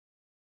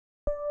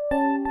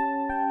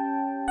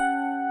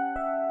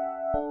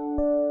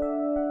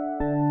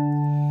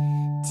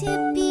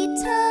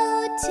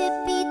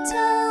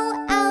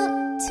Tippy-toe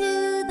out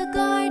to the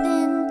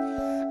garden,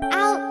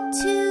 out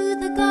to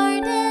the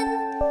garden,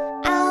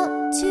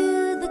 out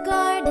to the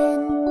garden.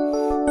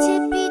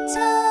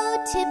 Tippy-toe,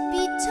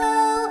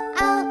 tippy-toe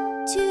out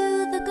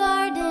to the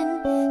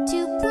garden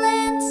to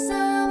plant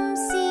some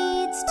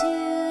seeds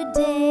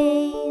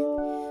today.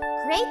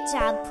 Great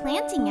job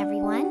planting,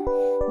 everyone.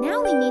 Now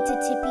we need to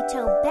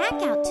tippy-toe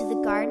back out to the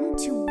garden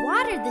to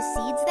water the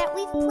seeds that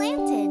we've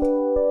planted.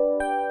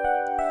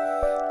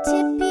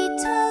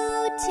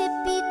 Tippy-toe,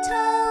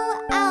 tippy-toe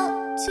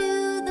out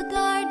to the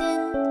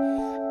garden,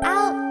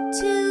 out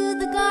to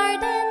the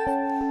garden,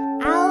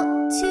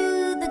 out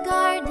to the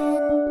garden.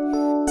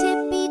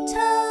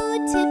 Tippy-toe,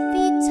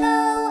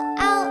 tippy-toe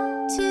out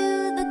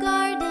to the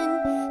garden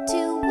to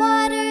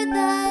water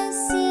the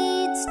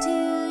seeds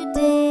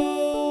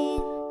today.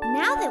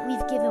 Now that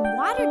we've given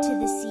water to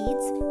the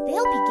seeds,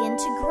 they'll begin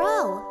to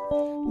grow.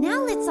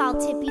 Now let's all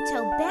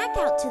tippy-toe back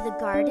out to the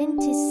garden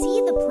to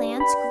see the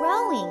plants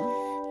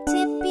growing.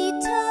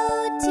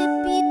 Tippy-toe,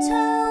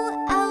 tippy-toe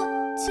out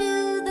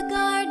to the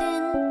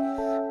garden,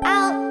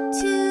 out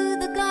to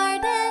the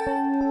garden,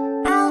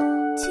 out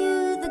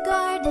to the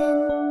garden.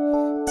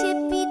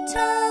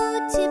 Tippy-toe,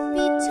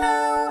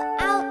 tippy-toe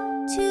out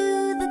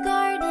to the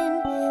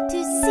garden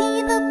to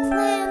see the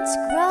plants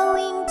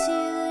growing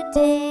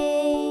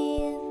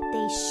today.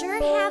 They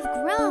sure have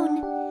grown.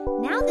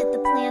 Now that the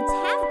plants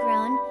have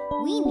grown,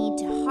 we need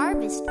to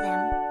harvest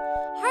them.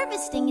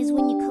 Harvesting is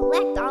when you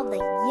collect all the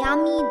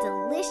yummy,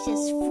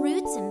 delicious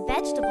fruits and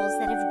vegetables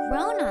that have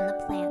grown on the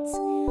plants.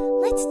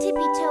 Let's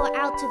tippy-toe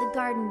out to the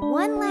garden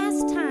one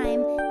last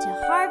time to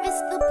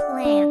harvest the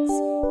plants.